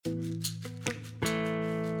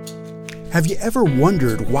Have you ever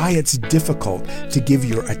wondered why it's difficult to give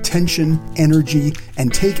your attention, energy,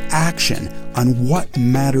 and take action on what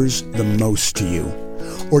matters the most to you?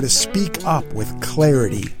 Or to speak up with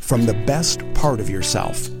clarity from the best part of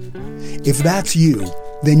yourself? If that's you,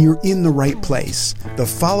 then you're in the right place. The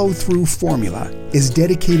Follow-Through Formula is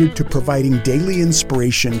dedicated to providing daily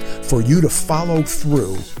inspiration for you to follow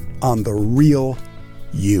through on the real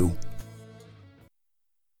you.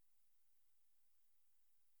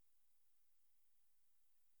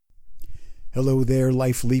 Hello there,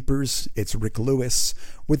 Life Leapers. It's Rick Lewis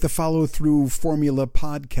with the Follow-Through Formula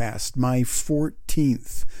podcast, my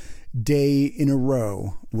 14th day in a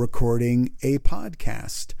row recording a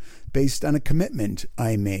podcast based on a commitment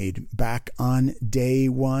I made back on day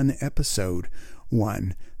one, episode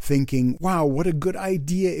 1, thinking, wow, what a good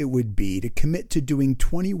idea it would be to commit to doing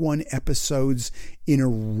 21 episodes in a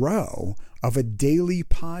row of a daily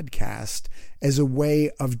podcast as a way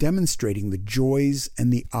of demonstrating the joys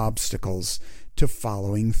and the obstacles to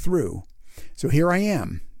following through. So here I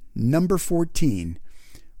am, number 14,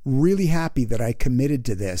 really happy that I committed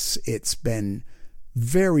to this. It's been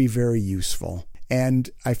very, very useful, and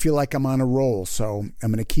I feel like I'm on a roll, so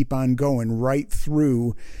I'm going to keep on going right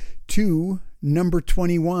through to number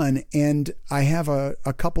 21, and I have a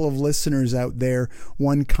couple of listeners out there.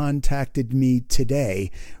 One contacted me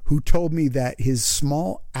today who told me that his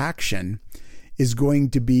small action is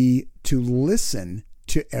going to be to listen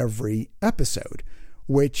to every episode,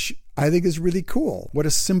 which I think is really cool. What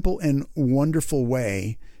a simple and wonderful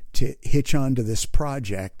way to hitch on to this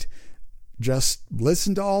project. Just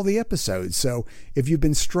listen to all the episodes. So if you've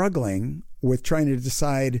been struggling with trying to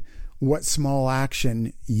decide what small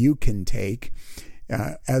action you can take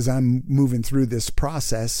as I'm moving through this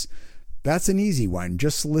process, that's an easy one.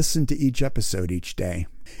 Just listen to each episode each day.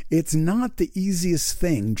 It's not the easiest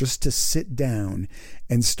thing just to sit down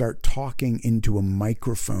and start talking into a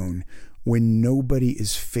microphone when nobody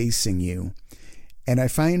is facing you. And I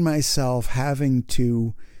find myself having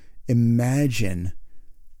to imagine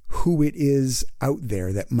who it is out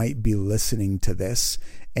there that might be listening to this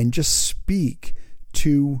and just speak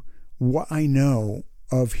to what I know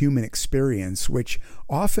of human experience, which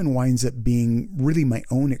often winds up being really my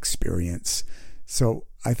own experience. So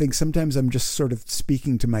I think sometimes I'm just sort of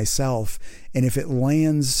speaking to myself, and if it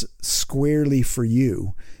lands squarely for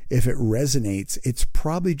you, if it resonates, it's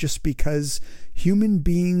probably just because human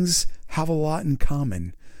beings have a lot in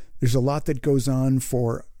common. There's a lot that goes on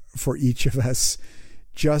for each of us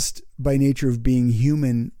just by nature of being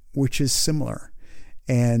human, which is similar.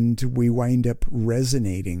 And we wind up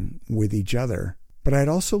resonating with each other. But I'd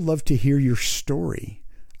also love to hear your story.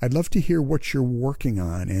 I'd love to hear what you're working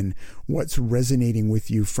on and what's resonating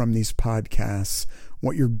with you from these podcasts,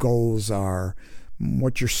 what your goals are,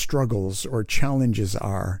 what your struggles or challenges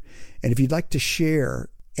are. And if you'd like to share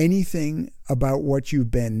anything about what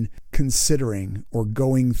you've been considering or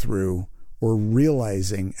going through or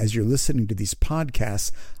realizing as you're listening to these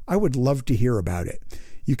podcasts, I would love to hear about it.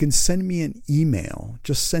 You can send me an email.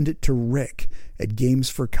 Just send it to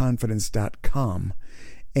rick@gamesforconfidence.com.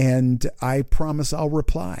 And I promise I'll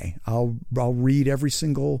reply. I'll read every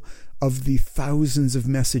single of the thousands of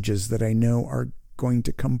messages that I know are going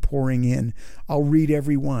to come pouring in. I'll read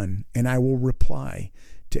every one, and I will reply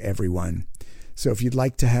to everyone. So if you'd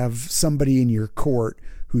like to have somebody in your court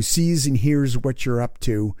who sees and hears what you're up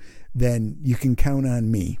to, then you can count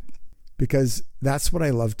on me, because that's what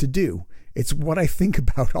I love to do. It's what I think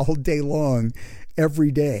about all day long,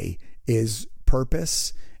 every day, is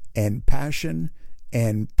purpose and passion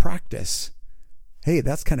and practice. Hey,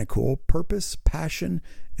 that's kind of cool. Purpose, passion,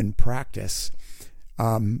 and practice.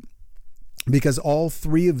 Because all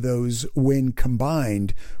three of those, when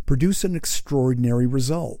combined, produce an extraordinary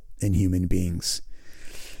result in human beings.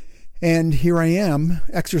 And here I am,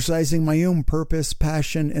 exercising my own purpose,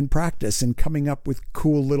 passion, and practice, and coming up with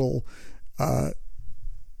cool little, what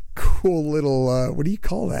do you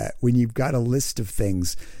call that? When you've got a list of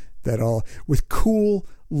things with cool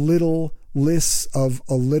little lists of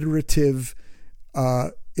alliterative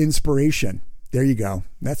inspiration. There you go.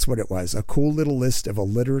 That's what it was. A cool little list of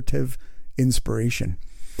alliterative inspiration.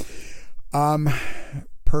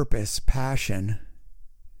 Purpose, passion,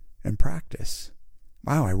 and practice.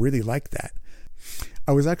 Wow, I really like that.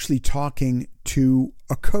 I was actually talking to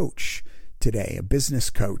a coach today, a business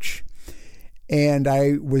coach, and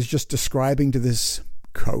I was just describing to this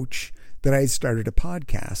coach that I had started a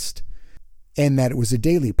podcast and that it was a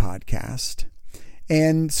daily podcast.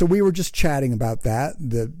 And so we were just chatting about that.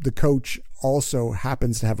 The coach also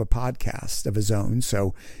happens to have a podcast of his own,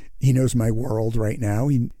 so he knows my world right now.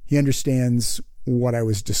 He understands what I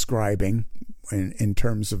was describing, in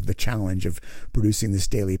terms of the challenge of producing this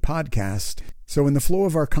daily podcast. So in the flow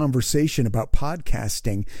of our conversation about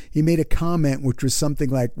podcasting, he made a comment which was something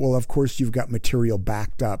like, well, of course you've got material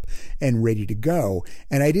backed up and ready to go.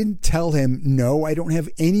 And I didn't tell him, no, I don't have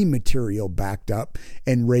any material backed up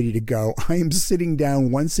and ready to go. I am sitting down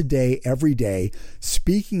once a day, every day,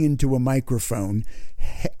 speaking into a microphone.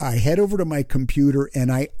 I head over to my computer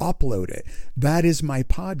and I upload it. That is my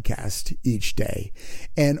podcast each day.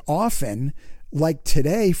 And often, like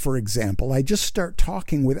today, for example, I just start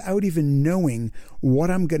talking without even knowing what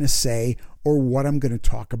I'm going to say or what I'm going to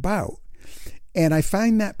talk about. And I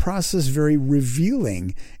find that process very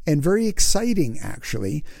revealing and very exciting,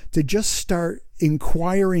 actually, to just start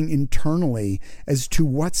inquiring internally as to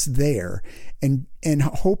what's there and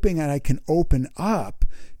hoping that I can open up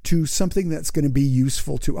to something that's going to be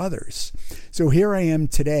useful to others. So here I am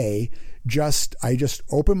today. I just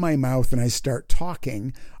open my mouth and I start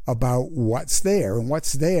talking about what's there. And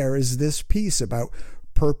what's there is this piece about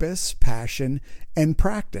purpose, passion, and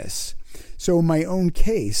practice. So in my own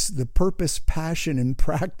case, the purpose, passion, and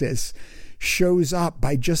practice shows up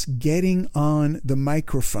by just getting on the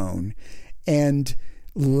microphone and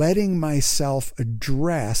letting myself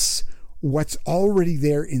address what's already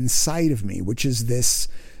there inside of me, which is this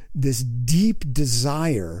deep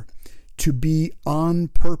desire to be on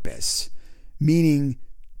purpose, meaning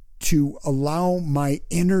to allow my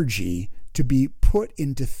energy to be put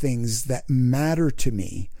into things that matter to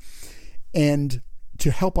me and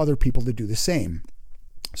to help other people to do the same.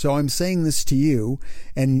 So I'm saying this to you,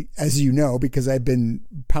 and as you know, because I've been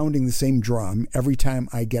pounding the same drum every time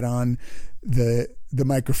I get on the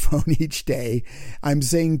microphone each day, I'm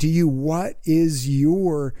saying to you, what is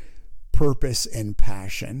your purpose and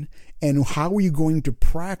passion, and how are you going to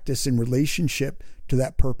practice in relationship to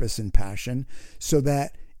that purpose and passion so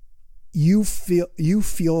that you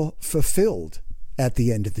feel fulfilled at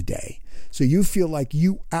the end of the day? So you feel like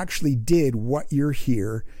you actually did what you're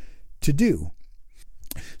here to do.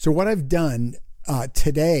 So what I've done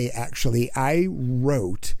today, actually, I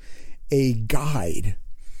wrote a guide,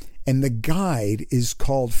 and the guide is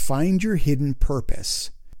called Find Your Hidden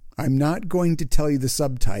Purpose. I'm not going to tell you the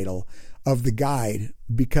subtitle of the guide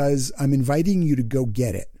because I'm inviting you to go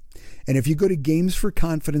get it. And if you go to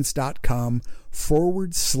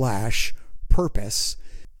gamesforconfidence.com/purpose,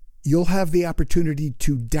 you'll have the opportunity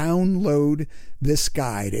to download this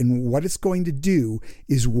guide. And what it's going to do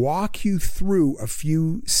is walk you through a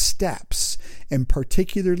few steps, and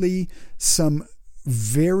particularly some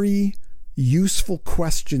very useful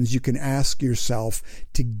questions you can ask yourself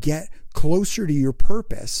to get closer to your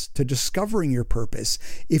purpose, to discovering your purpose,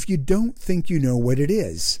 if you don't think you know what it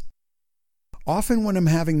is. Often when I'm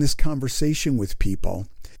having this conversation with people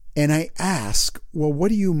and I ask, well, what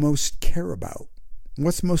do you most care about?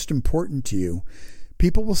 What's most important to you?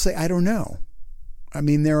 People will say, I don't know. I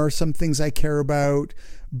mean, there are some things I care about,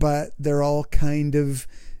 but they're all kind of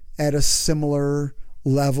at a similar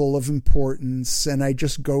level of importance, and I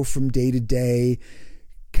just go from day to day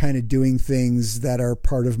kind of doing things that are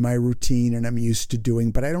part of my routine and I'm used to doing,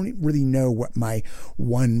 but I don't really know what my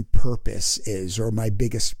one purpose is or my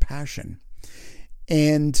biggest passion.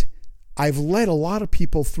 And I've led a lot of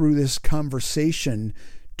people through this conversation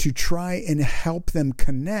to try and help them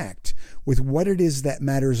connect with what it is that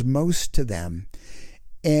matters most to them.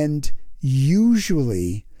 And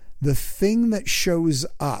usually the thing that shows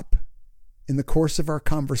up in the course of our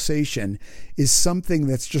conversation is something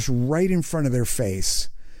that's just right in front of their face.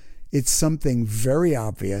 It's something very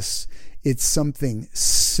obvious. It's something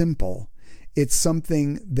simple. It's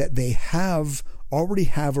something that they already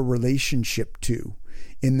have a relationship to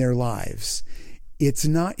in their lives. It's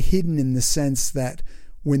not hidden in the sense that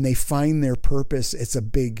when they find their purpose, it's a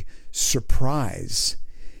big surprise.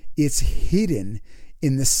 It's hidden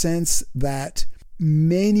in the sense that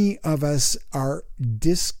many of us are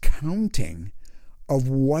discounting of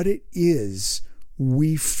what it is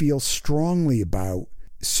we feel strongly about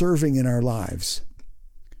serving in our lives.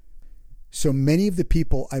 So many of the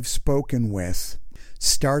people I've spoken with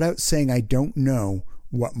start out saying, I don't know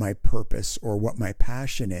what my purpose or what my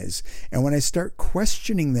passion is. And when I start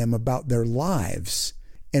questioning them about their lives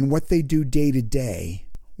and what they do day to day,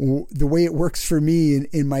 the way it works for me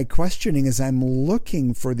in my questioning is I'm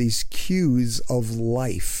looking for these cues of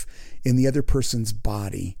life in the other person's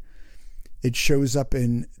body. It shows up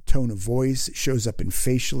in tone of voice, it shows up in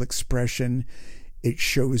facial expression, it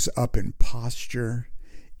shows up in posture,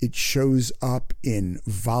 it shows up in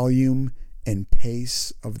volume and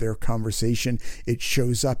pace of their conversation, it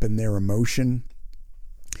shows up in their emotion.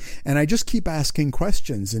 And I just keep asking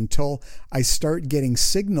questions until I start getting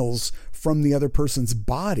signals from the other person's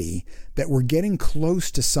body that we're getting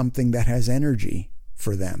close to something that has energy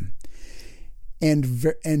for them.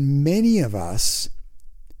 And many of us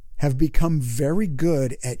have become very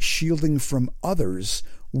good at shielding from others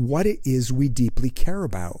what it is we deeply care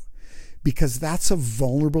about, because that's a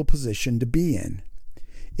vulnerable position to be in.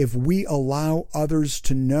 If we allow others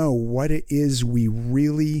to know what it is we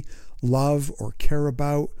really love or care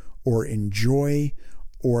about or enjoy,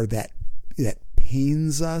 or that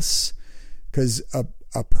pains us, because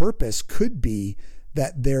a purpose could be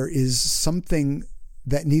that there is something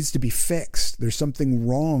that needs to be fixed. There's something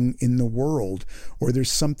wrong in the world, or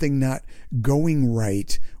there's something not going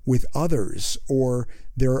right with others, or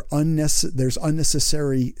there's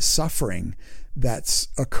unnecessary suffering that's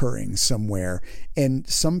occurring somewhere. And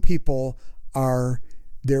some people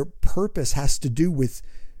their purpose has to do with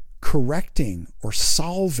correcting or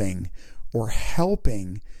solving or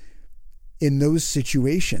helping in those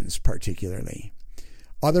situations particularly.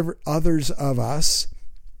 Others of us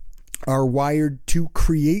are wired to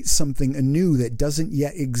create something anew that doesn't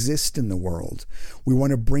yet exist in the world. We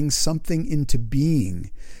want to bring something into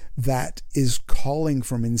being that is calling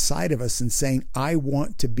from inside of us and saying, I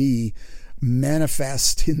want to be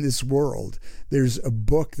manifest in this world. There's a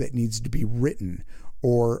book that needs to be written,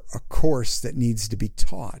 or a course that needs to be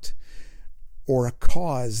taught, or a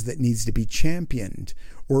cause that needs to be championed,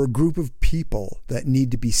 or a group of people that need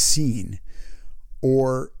to be seen,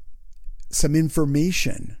 or some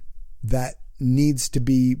information that needs to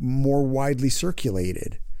be more widely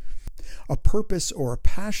circulated. A purpose or a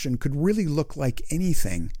passion could really look like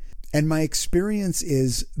anything. And my experience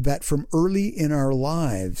is that from early in our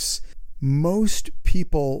lives, most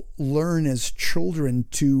people learn as children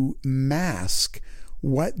to mask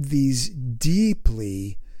what these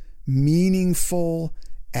deeply meaningful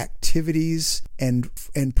activities and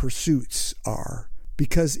pursuits are.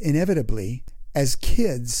 Because inevitably, as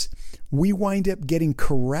kids, we wind up getting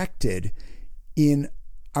corrected in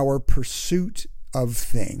our pursuit of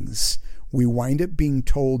things. We wind up being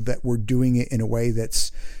told that we're doing it in a way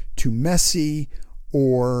that's too messy,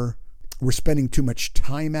 or we're spending too much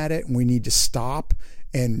time at it and we need to stop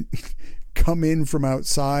and come in from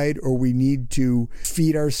outside, or we need to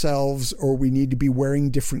feed ourselves, or we need to be wearing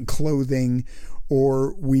different clothing,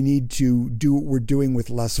 or we need to do what we're doing with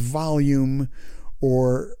less volume,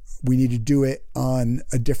 or we need to do it on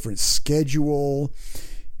a different schedule.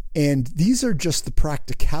 And these are just the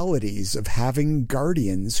practicalities of having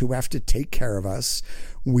guardians who have to take care of us.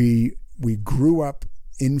 We grew up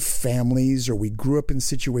in families, or we grew up in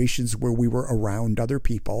situations where we were around other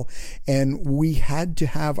people, and we had to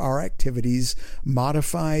have our activities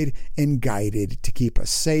modified and guided to keep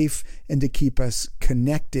us safe and to keep us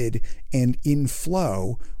connected and in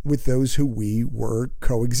flow with those who we were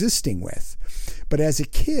coexisting with. But as a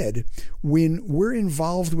kid, when we're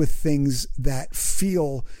involved with things that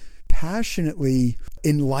feel passionately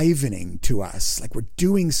enlivening to us, like we're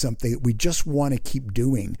doing something that we just want to keep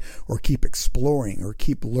doing or keep exploring or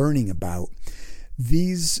keep learning about,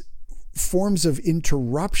 these forms of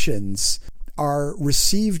interruptions are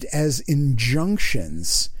received as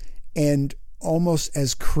injunctions and almost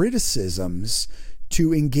as criticisms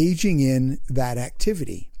to engaging in that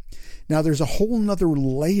activity. Now, there's a whole nother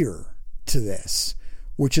layer to this,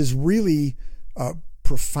 which is really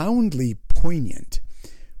profoundly poignant,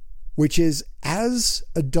 which is, as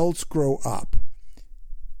adults grow up,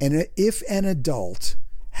 and if an adult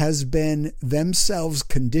has been themselves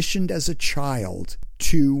conditioned as a child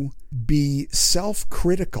to be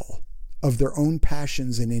self-critical of their own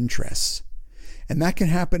passions and interests, and that can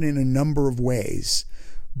happen in a number of ways,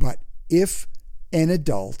 but if an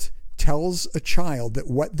adult tells a child that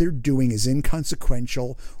what they're doing is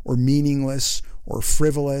inconsequential or meaningless or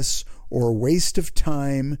frivolous or a waste of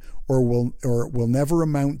time or will never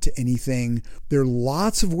amount to anything, there are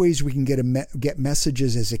lots of ways we can get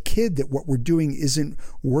messages as a kid that what we're doing isn't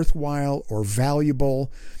worthwhile or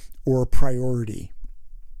valuable or a priority.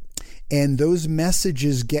 And those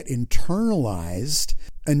messages get internalized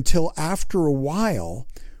until after a while,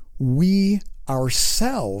 we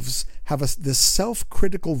ourselves have this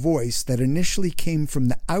self-critical voice that initially came from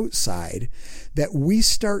the outside that we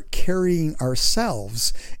start carrying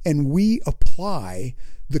ourselves, and we apply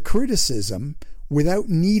the criticism without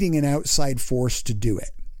needing an outside force to do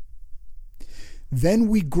it. Then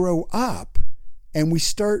we grow up and we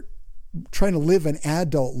start trying to live an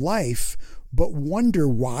adult life, but wonder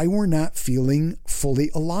why we're not feeling fully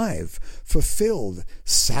alive, fulfilled,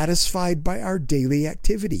 satisfied by our daily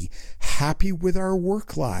activity, happy with our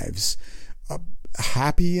work lives,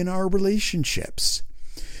 happy in our relationships.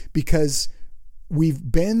 Because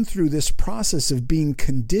we've been through this process of being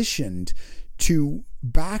conditioned to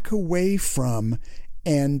back away from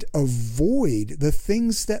and avoid the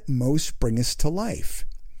things that most bring us to life.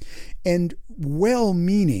 And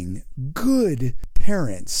well-meaning, good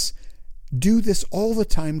parents do this all the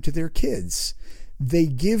time to their kids. They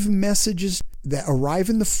give messages that arrive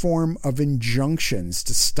in the form of injunctions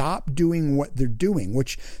to stop doing what they're doing,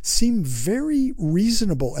 which seem very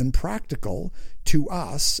reasonable and practical to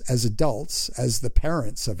us as adults, as the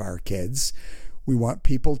parents of our kids. We want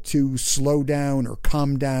people to slow down or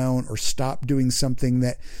calm down or stop doing something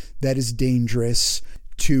that is dangerous,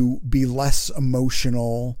 to be less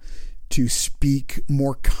emotional, to speak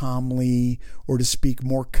more calmly or to speak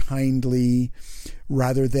more kindly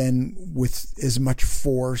rather than with as much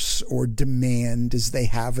force or demand as they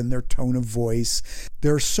have in their tone of voice.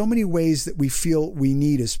 There are so many ways that we feel we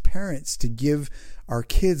need as parents to give our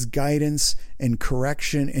kids guidance and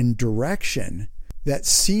correction and direction that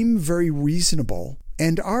seem very reasonable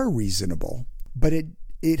and are reasonable, but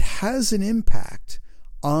it has an impact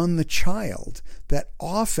on the child that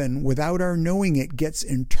often, without our knowing it, gets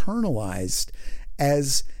internalized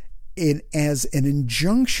as an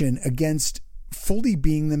injunction against fully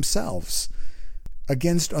being themselves,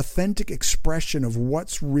 against authentic expression of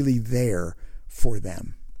what's really there for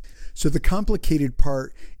them. So the complicated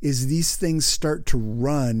part is these things start to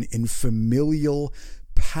run in familial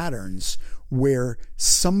patterns where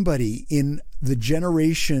somebody in the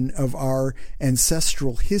generation of our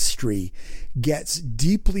ancestral history gets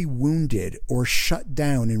deeply wounded or shut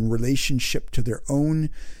down in relationship to their own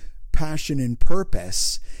passion and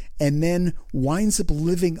purpose, and then winds up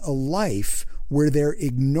living a life where they're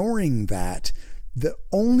ignoring that. The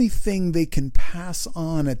only thing they can pass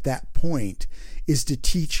on at that point is to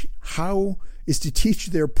teach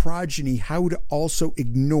their progeny how to also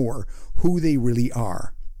ignore who they really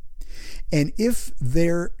are. And if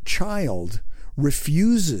their child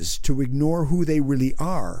refuses to ignore who they really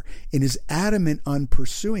are and is adamant on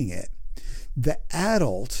pursuing it, the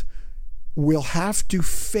adult will have to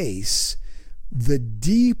face the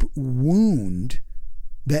deep wound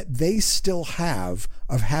that they still have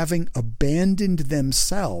of having abandoned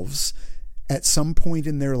themselves at some point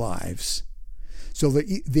in their lives. So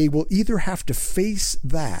that they will either have to face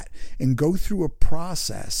that and go through a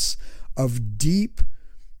process of deep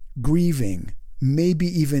grieving, maybe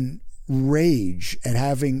even rage at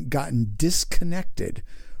having gotten disconnected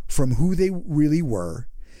from who they really were,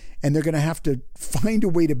 and they're going to have to find a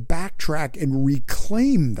way to backtrack and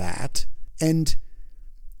reclaim that and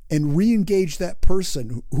re-engage that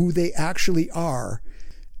person who they actually are.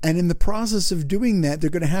 And in the process of doing that, they're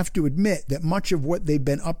going to have to admit that much of what they've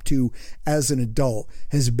been up to as an adult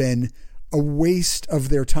has been a waste of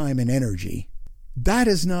their time and energy. That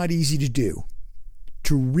is not easy to do.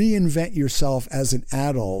 To reinvent yourself as an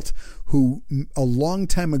adult who a long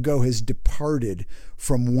time ago has departed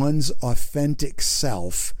from one's authentic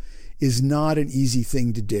self is not an easy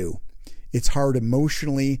thing to do. It's hard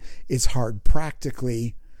emotionally, it's hard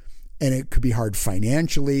practically, and it could be hard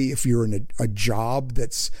financially if you're in a job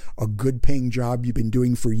that's a good paying job you've been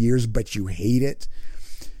doing for years, but you hate it.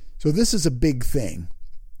 So this is a big thing.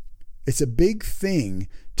 It's a big thing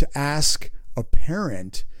to ask a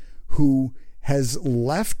parent who has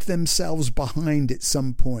left themselves behind at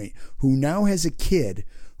some point, who now has a kid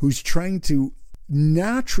who's trying to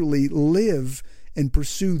naturally live and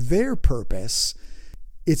pursue their purpose.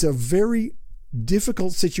 It's a very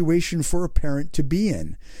difficult situation for a parent to be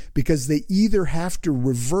in, because they either have to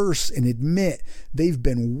reverse and admit they've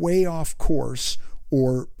been way off course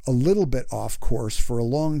or a little bit off course for a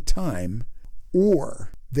long time,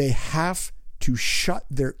 or they have to shut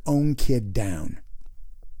their own kid down.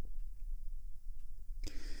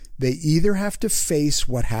 They either have to face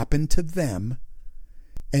what happened to them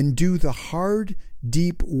and do the hard,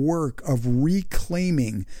 deep work of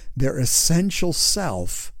reclaiming their essential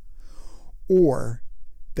self, or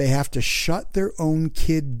they have to shut their own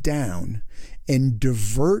kid down and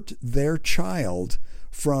divert their child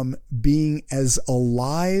from being as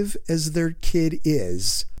alive as their kid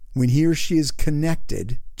is when he or she is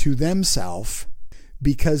connected to themselves.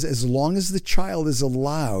 Because as long as the child is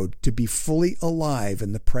allowed to be fully alive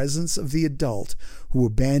in the presence of the adult who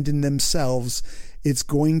abandoned themselves, it's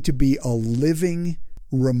going to be a living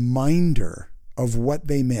reminder of what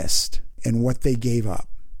they missed and what they gave up.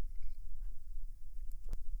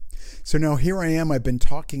 So now here I am, I've been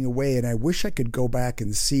talking away, and I wish I could go back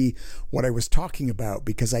and see what I was talking about,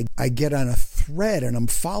 because I get on a thread and I'm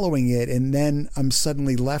following it, and then I'm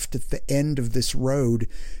suddenly left at the end of this road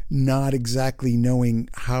not exactly knowing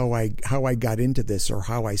how I got into this or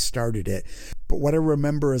how I started it. But what I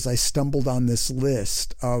remember is I stumbled on this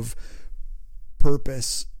list of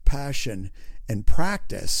purpose, passion, and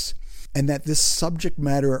practice, and that this subject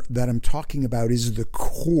matter that I'm talking about is the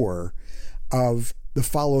core of the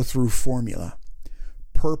follow-through formula.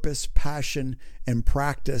 Purpose, passion, and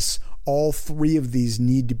practice, all three of these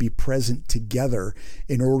need to be present together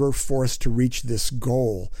in order for us to reach this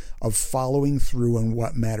goal of following through on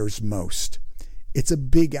what matters most. It's a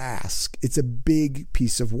big ask. It's a big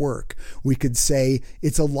piece of work. We could say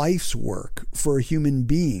it's a life's work for a human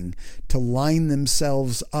being to line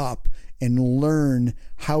themselves up and learn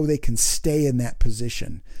how they can stay in that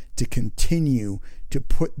position, to continue to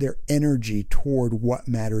put their energy toward what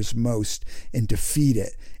matters most and to feed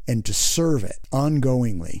it and to serve it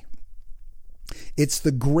ongoingly. It's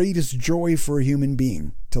the greatest joy for a human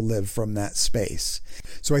being to live from that space.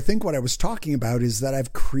 So I think what I was talking about is that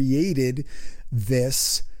I've created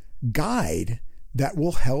this guide that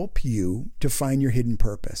will help you to find your hidden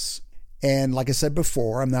purpose. And like I said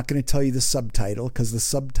before, I'm not going to tell you the subtitle because the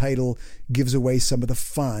subtitle gives away some of the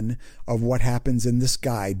fun of what happens in this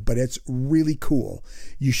guide, but it's really cool.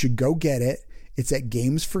 You should go get it. It's at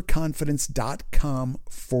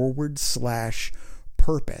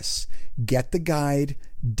gamesforconfidence.com/purpose. Get the guide,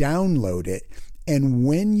 download it, and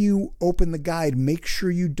when you open the guide, make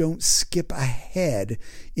sure you don't skip ahead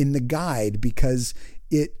in the guide because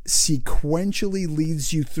it sequentially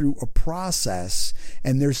leads you through a process,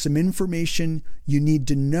 and there's some information you need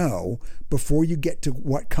to know before you get to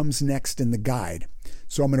what comes next in the guide.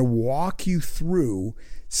 So I'm going to walk you through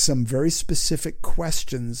some very specific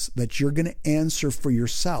questions that you're going to answer for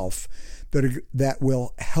yourself that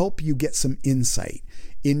will help you get some insight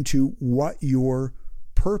into what your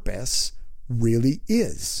purpose really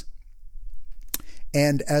is.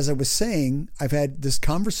 And as I was saying, I've had this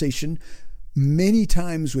conversation many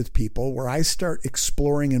times with people where I start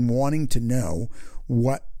exploring and wanting to know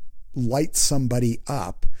what lights somebody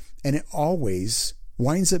up, and it always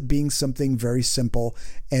winds up being something very simple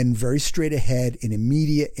and very straight ahead and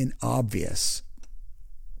immediate and obvious.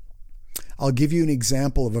 I'll give you an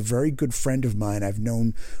example of a very good friend of mine. I've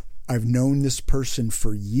known this person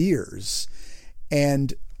for years,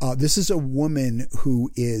 and this is a woman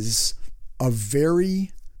who is a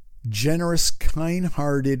very generous,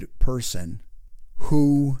 kind-hearted person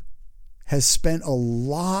who has spent a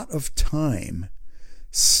lot of time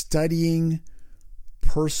studying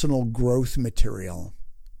personal growth material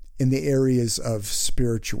in the areas of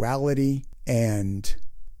spirituality and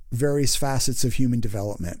various facets of human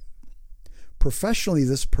development. Professionally,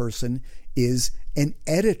 this person is an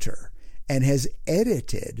editor and has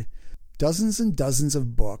edited dozens and dozens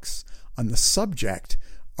of books on the subject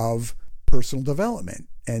of personal development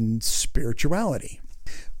and spirituality.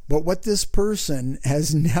 But what this person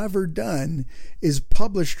has never done is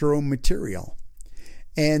published her own material.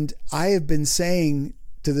 And I have been saying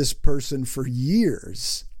to this person for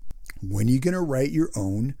years, when are you going to write your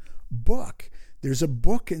own book? There's a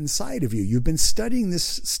book inside of you. You've been studying this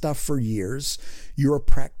stuff for years. You're a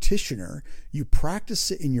practitioner. You practice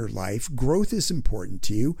it in your life. Growth is important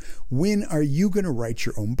to you. When are you going to write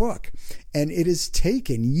your own book? And it has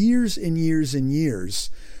taken years and years and years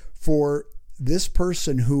for this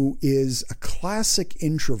person who is a classic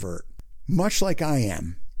introvert, much like I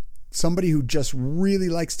am, somebody who just really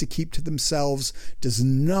likes to keep to themselves, does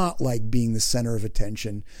not like being the center of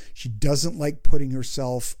attention. She doesn't like putting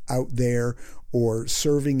herself out there or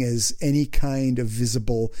serving as any kind of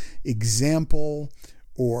visible example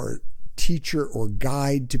or teacher or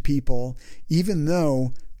guide to people, even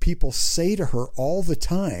though people say to her all the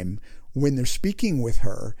time when they're speaking with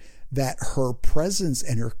her that her presence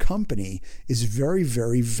and her company is very,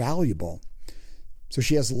 very valuable. So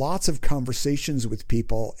she has lots of conversations with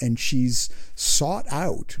people, and she's sought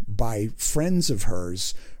out by friends of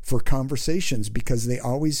hers for conversations because they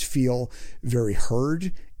always feel very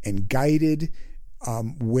heard and guided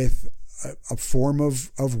with a form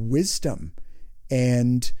of wisdom,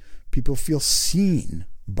 and people feel seen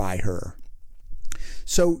by her.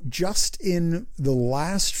 So just in the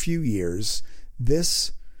last few years,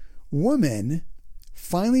 this woman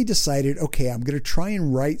finally decided, okay, I'm going to try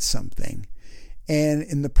and write something. And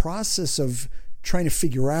in the process of trying to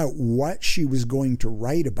figure out what she was going to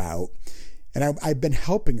write about, and I've been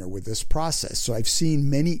helping her with this process, so I've seen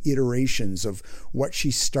many iterations of what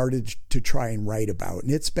she started to try and write about,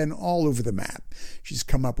 and it's been all over the map. She's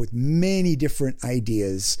come up with many different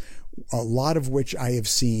ideas, a lot of which I have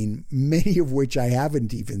seen, many of which I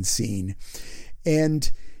haven't even seen.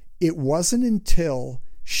 And it wasn't until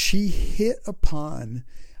she hit upon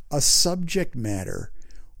a subject matter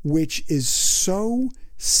which is so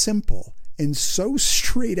simple and so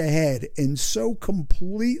straight ahead and so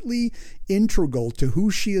completely integral to who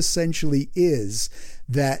she essentially is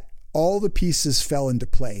that all the pieces fell into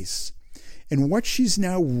place. And what she's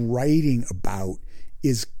now writing about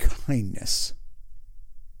is kindness.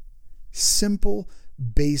 Simple,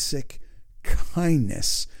 basic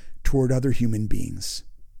kindness toward other human beings.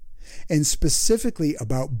 And specifically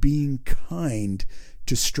about being kind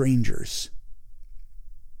to strangers.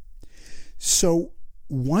 So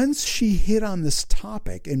once she hit on this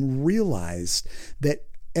topic and realized that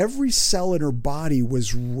every cell in her body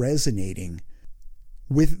was resonating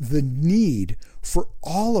with the need for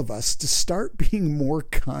all of us to start being more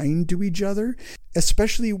kind to each other,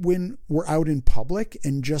 especially when we're out in public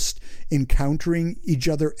and just encountering each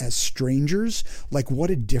other as strangers, like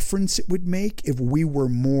what a difference it would make if we were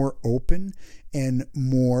more open and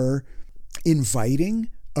more inviting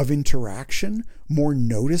of interaction, more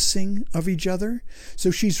noticing of each other.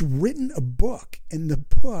 So she's written a book, and the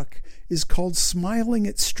book is called Smiling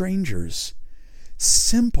at Strangers.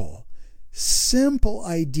 Simple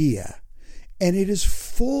idea, and it is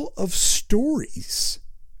full of stories.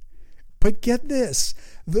 But get this,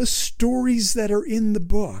 the stories that are in the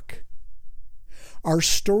book are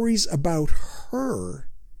stories about her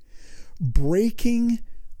breaking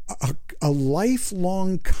a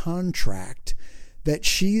lifelong contract that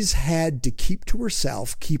she's had to keep to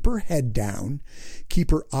herself, keep her head down,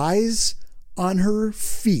 keep her eyes on her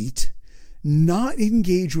feet, not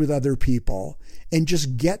engage with other people, and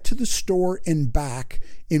just get to the store and back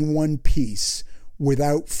in one piece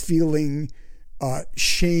without feeling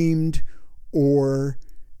shamed or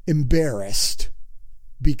embarrassed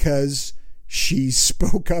because she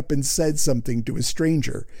spoke up and said something to a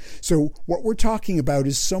stranger. So what we're talking about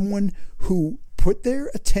is someone who put their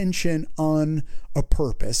attention on a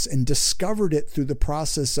purpose and discovered it through the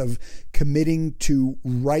process of committing to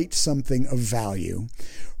write something of value,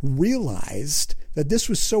 realized that this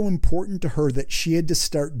was so important to her that she had to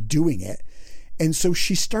start doing it. And so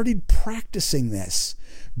she started practicing this,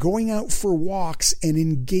 going out for walks and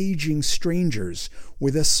engaging strangers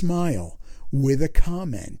with a smile, with a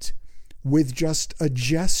comment, with just a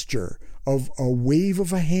gesture of a wave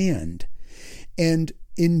of a hand. And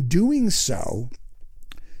in doing so,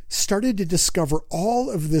 started to discover all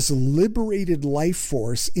of this liberated life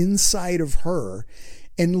force inside of her,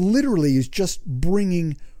 and literally is just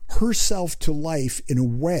bringing herself to life in a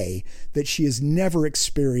way that she has never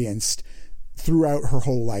experienced throughout her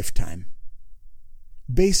whole lifetime.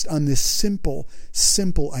 Based on this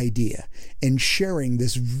simple idea and sharing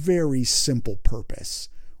this very simple purpose,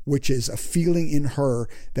 which is a feeling in her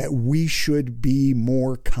that we should be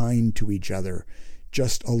more kind to each other,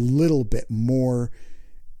 just a little bit more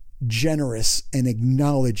generous and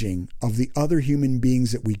acknowledging of the other human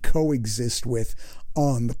beings that we coexist with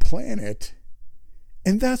on the planet.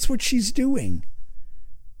 And that's what she's doing.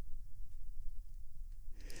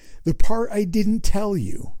 The part I didn't tell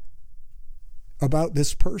you about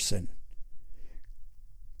this person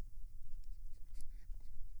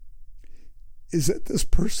is that this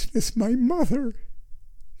person is my mother.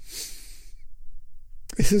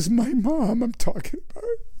 This is my mom I'm talking about.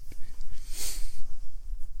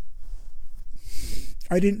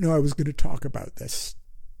 I didn't know I was going to talk about this.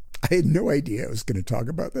 I had no idea I was going to talk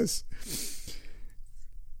about this.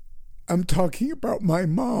 I'm talking about my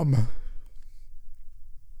mom.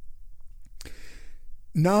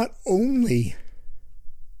 Not only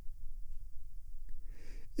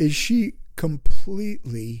is she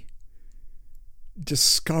completely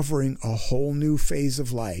discovering a whole new phase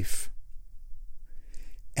of life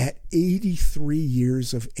at 83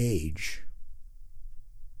 years of age.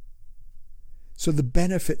 So the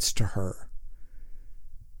benefits to her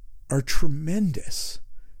are tremendous.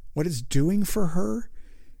 What it's doing for her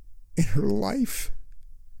in her life,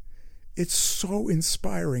 it's so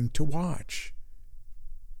inspiring to watch.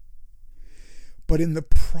 But in the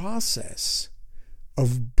process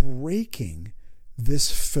of breaking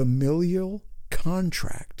this familial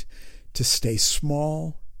contract to stay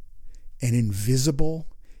small and invisible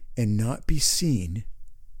and not be seen,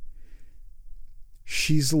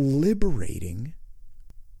 she's liberating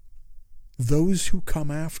those who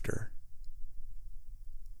come after.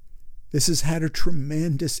 This has had a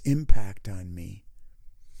tremendous impact on me.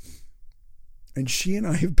 And she and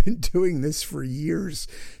I have been doing this for years,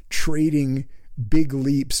 trading big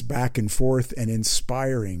leaps back and forth and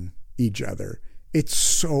inspiring each other. It's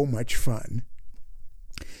so much fun.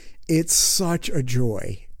 It's such a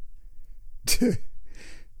joy to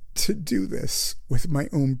do this with my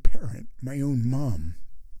own parent, my own mom.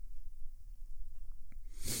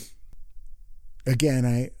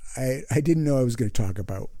 Again, I didn't know I was going to talk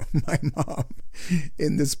about my mom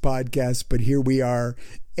in this podcast, but here we are,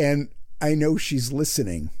 and I know she's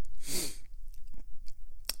listening.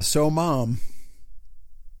 So, Mom,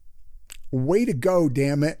 way to go,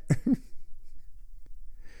 damn it.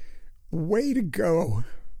 Way to go.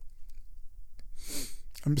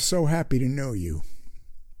 I'm so happy to know you.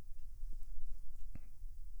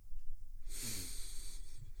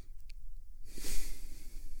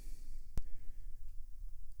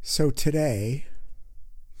 So today,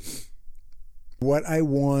 what I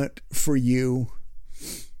want for you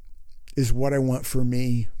is what I want for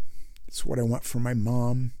me. It's what I want for my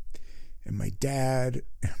mom and my dad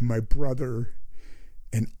and my brother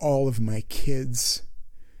and all of my kids.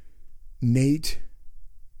 Nate,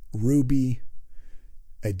 Ruby,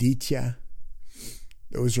 Aditya,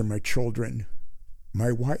 those are my children.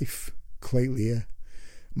 My wife, Clelia,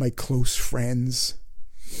 my close friends.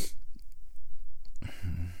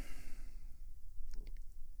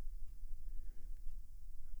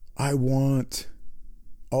 I want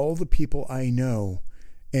all the people I know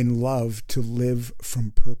and love to live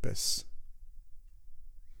from purpose.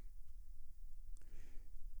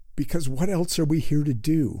 Because what else are we here to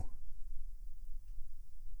do?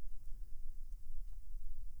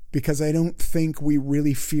 Because I don't think we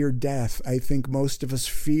really fear death. I think most of us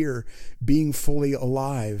fear being fully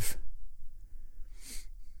alive.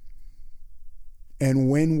 And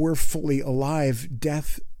when we're fully alive,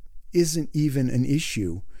 death isn't even an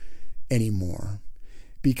issue anymore,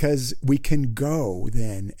 because we can go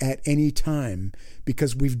then at any time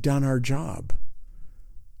because we've done our job.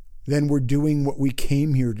 Then we're doing what we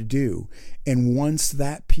came here to do. And once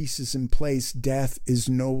that piece is in place, death is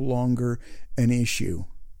no longer an issue.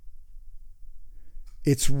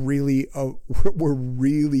 It's really, what we're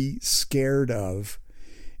really scared of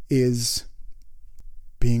is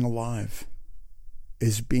being alive,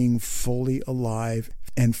 is being fully alive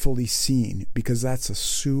and fully seen, because that's a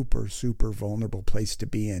super, super vulnerable place to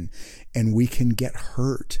be in. And we can get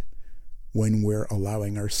hurt when we're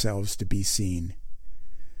allowing ourselves to be seen.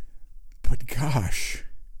 But gosh,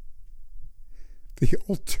 the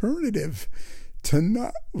alternative to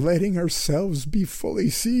not letting ourselves be fully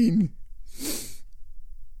seen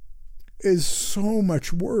is so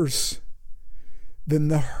much worse than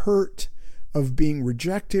the hurt of being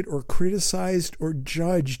rejected or criticized or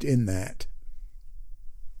judged in that.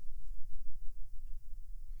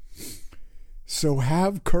 So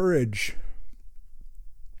have courage.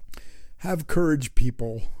 Have courage,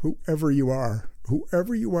 people, whoever you are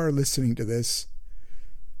listening to this.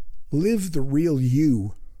 Live the real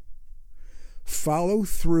you. Follow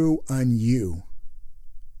through on you.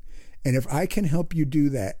 And if I can help you do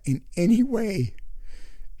that in any way,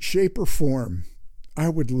 shape, or form, I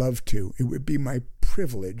would love to. It would be my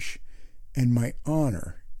privilege and my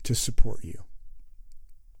honor to support you.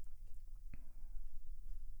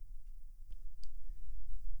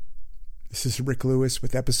 This is Rick Lewis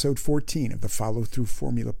with episode 14 of the Follow Through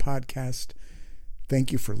Formula podcast.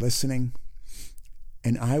 Thank you for listening,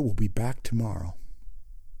 and I will be back tomorrow.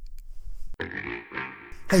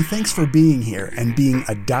 Hey, thanks for being here and being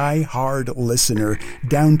a die-hard listener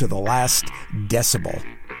down to the last decibel.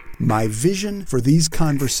 My vision for these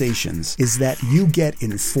conversations is that you get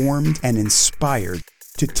informed and inspired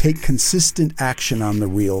to take consistent action on the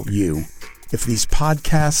real you. If these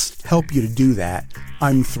podcasts help you to do that,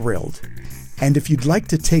 I'm thrilled. And if you'd like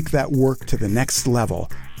to take that work to the next level,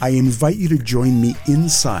 I invite you to join me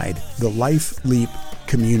inside the Life Leap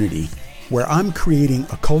community, where I'm creating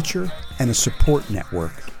a culture and a support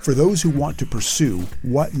network for those who want to pursue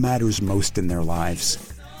what matters most in their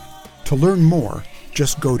lives. To learn more,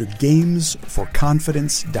 just go to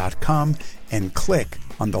gamesforconfidence.com and click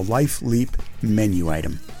on the Life Leap menu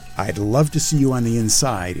item. I'd love to see you on the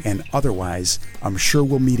inside, and otherwise, I'm sure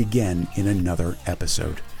we'll meet again in another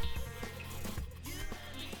episode.